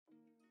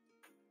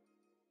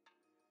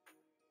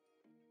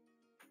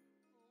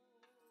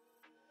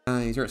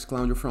Guys, here's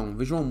Claudio from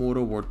Visual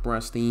Modo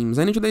WordPress Themes,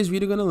 and in today's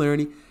video we're gonna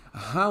learn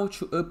how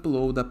to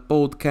upload a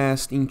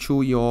podcast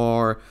into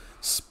your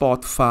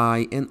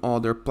Spotify and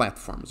other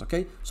platforms.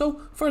 Okay, so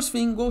first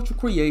thing, go to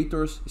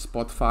Creators,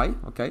 Spotify.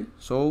 Okay,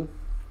 so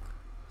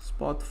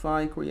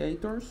Spotify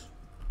Creators.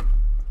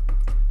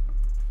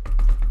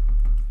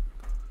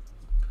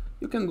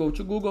 You can go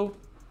to Google.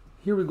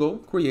 Here we go,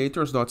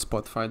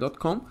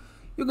 creators.spotify.com.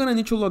 You're gonna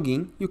need to log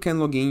in. You can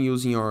log in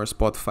using your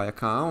Spotify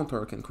account,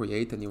 or you can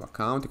create a new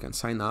account. You can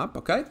sign up,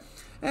 okay?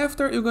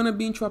 After, you're gonna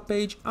be into a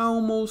page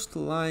almost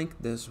like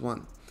this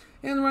one.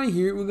 And right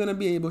here, we're gonna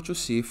be able to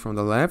see from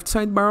the left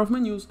sidebar of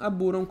menus a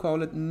button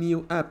called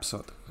New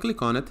Episode.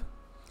 Click on it.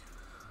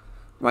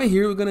 Right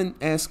here, we're gonna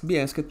be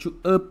asked to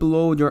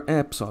upload your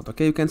episode,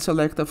 okay? You can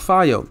select a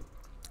file.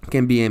 It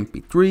can be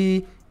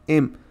MP3,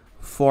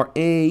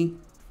 M4A.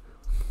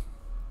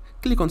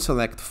 Click on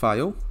Select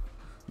File,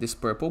 this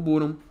purple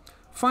button.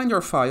 Find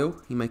your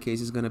file. In my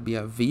case, it's gonna be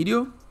a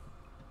video.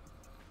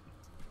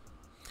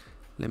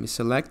 Let me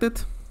select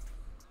it.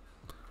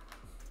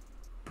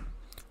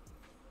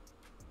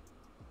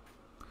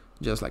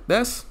 Just like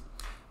this.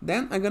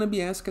 Then I'm gonna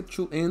be asked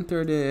to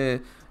enter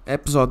the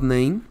episode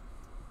name.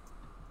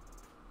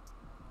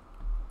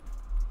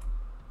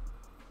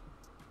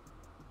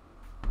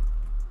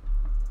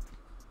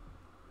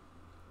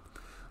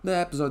 The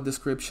episode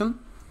description.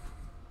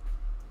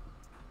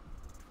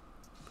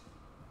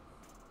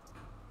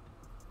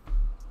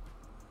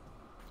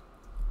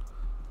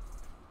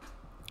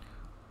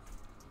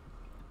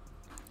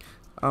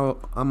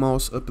 I'm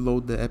also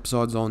upload the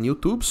episodes on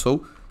YouTube,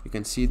 so you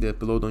can see the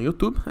upload on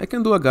YouTube. I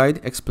can do a guide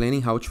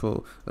explaining how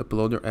to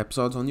upload your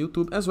episodes on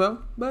YouTube as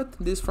well, but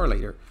this for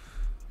later.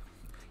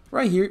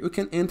 Right here, you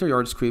can enter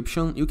your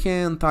description. You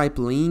can type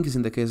links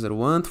in the case that you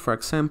want, for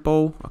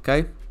example,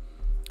 okay?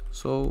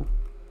 So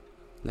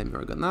let me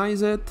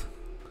organize it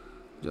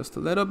just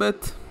a little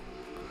bit.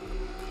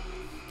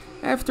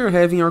 After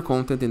having your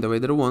content in the way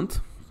that you want,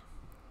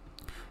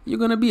 you're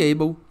gonna be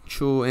able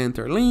to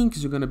enter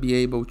links, you're gonna be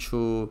able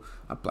to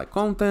apply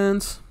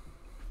contents.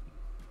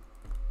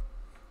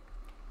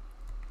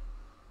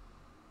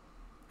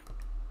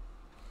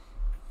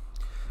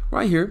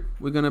 Right here,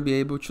 we're gonna be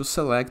able to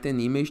select an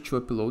image to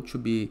upload to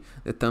be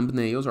the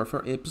thumbnails of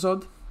your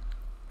episode,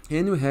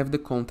 and you have the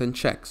content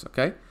checks,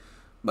 okay?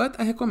 But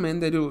I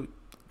recommend that you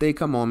take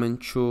a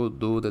moment to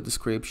do the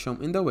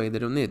description in the way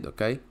that you need,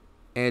 okay?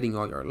 Adding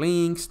all your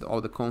links,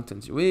 all the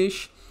contents you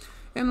wish.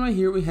 And right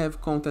here we have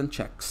content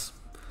checks.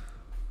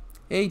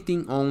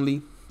 18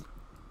 only,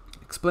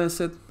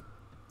 explicit,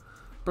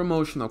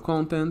 promotional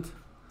content.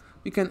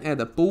 You can add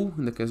a poll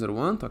in the case that you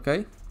want,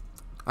 okay?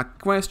 A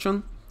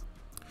question,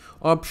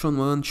 option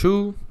 1,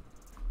 2.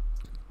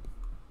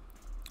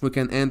 We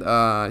can add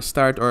a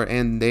start or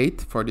end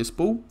date for this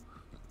poll.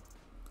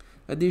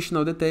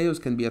 Additional details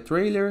can be a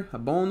trailer, a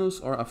bonus,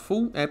 or a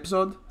full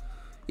episode.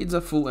 It's a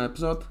full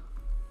episode.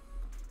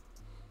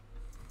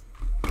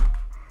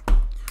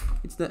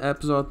 It's the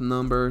episode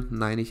number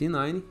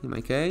 99 in my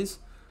case,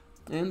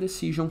 and the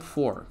season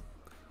 4.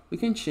 We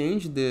can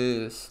change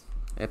this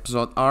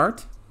episode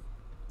art.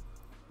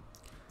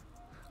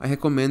 I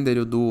recommend that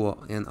you do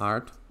an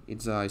art.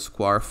 It's a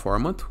square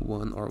format,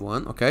 1 or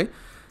 1, okay?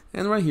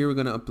 And right here, we're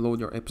gonna upload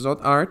your episode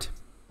art.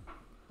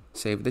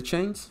 Save the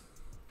change.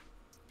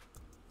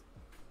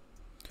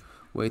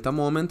 Wait a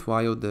moment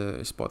while the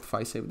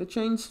Spotify save the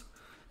change.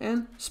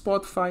 And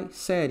Spotify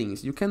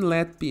settings. You can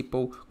let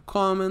people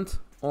comment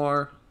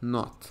or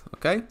not,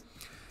 okay?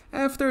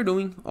 After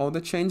doing all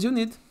the changes you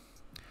need,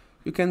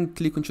 you can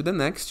click into the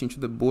next, into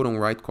the bottom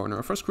right corner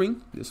of your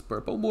screen, this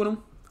purple button.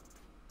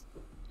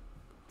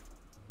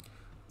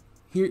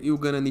 Here you're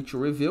gonna need to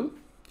review.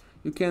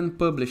 You can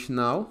publish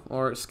now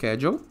or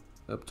schedule,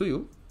 up to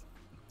you.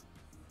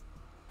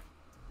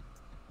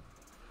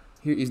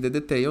 Here is the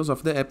details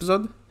of the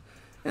episode,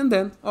 and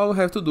then all you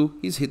have to do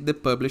is hit the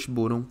publish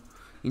button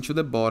into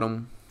the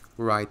bottom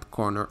right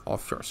corner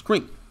of your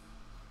screen.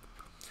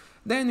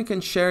 Then you can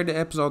share the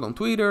episode on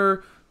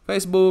Twitter,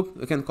 Facebook,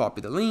 you can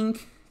copy the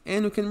link,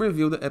 and you can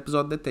review the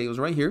episode details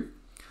right here.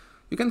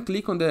 You can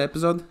click on the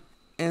episode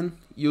and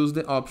use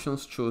the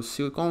options to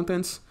see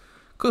contents,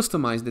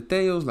 customize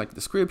details like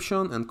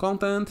description and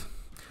content,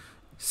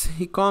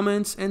 see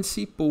comments, and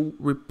see pull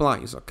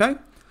replies, okay?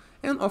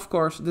 And of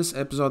course, this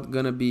episode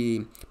gonna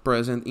be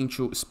present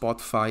into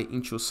Spotify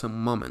into some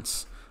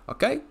moments,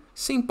 okay?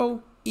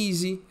 Simple,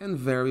 easy, and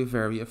very,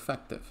 very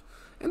effective.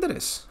 And that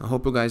is. I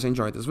hope you guys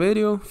enjoyed this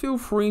video. Feel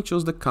free to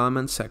use the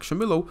comment section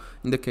below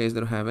in the case that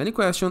you have any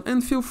question,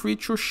 and feel free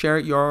to share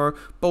your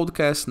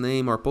podcast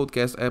name or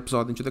podcast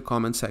episode into the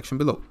comment section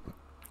below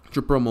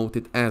to promote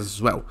it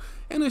as well.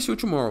 And I see you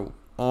tomorrow.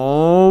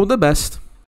 All the best.